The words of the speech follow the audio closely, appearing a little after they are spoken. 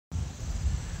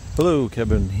Hello,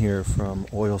 Kevin here from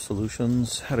Oil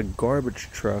Solutions. Had a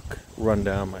garbage truck run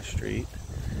down my street,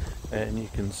 and you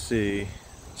can see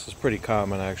this is pretty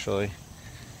common actually.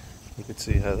 You can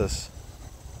see how this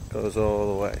goes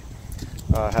all the way.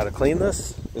 How to clean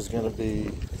this is going to be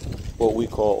what we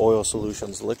call Oil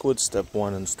Solutions Liquid, step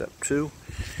 1 and step 2,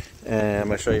 and I'm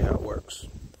going to show you how it works.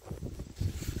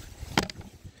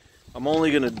 I'm only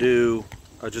going to do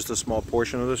just a small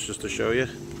portion of this just to show you,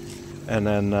 and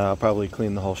then I'll probably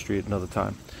clean the whole street another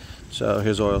time. So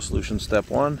here's Oil Solutions step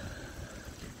 1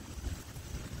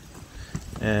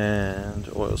 and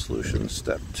Oil Solutions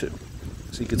step 2.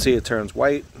 So you can see it turns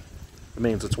white. It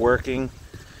means it's working.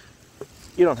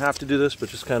 You don't have to do this, but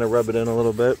just kind of rub it in a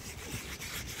little bit.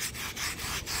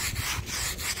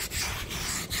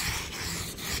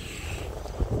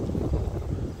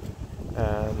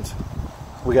 And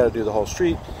we got to do the whole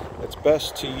street. It's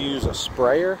best to use a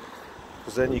sprayer,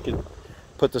 because then you can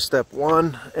put the step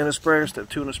 1 in a sprayer, step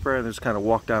 2 in a sprayer, and just kind of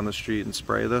walk down the street and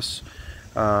spray this.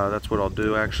 That's what I'll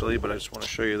do actually, but I just want to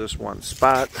show you this one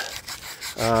spot.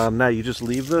 Now you just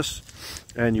leave this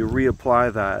and you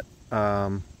reapply that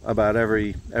about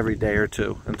every day or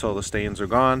two until the stains are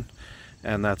gone.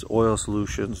 And that's Oil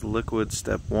Solutions Liquid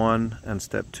step 1 and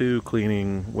step 2,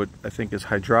 cleaning what I think is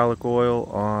hydraulic oil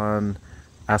on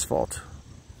asphalt.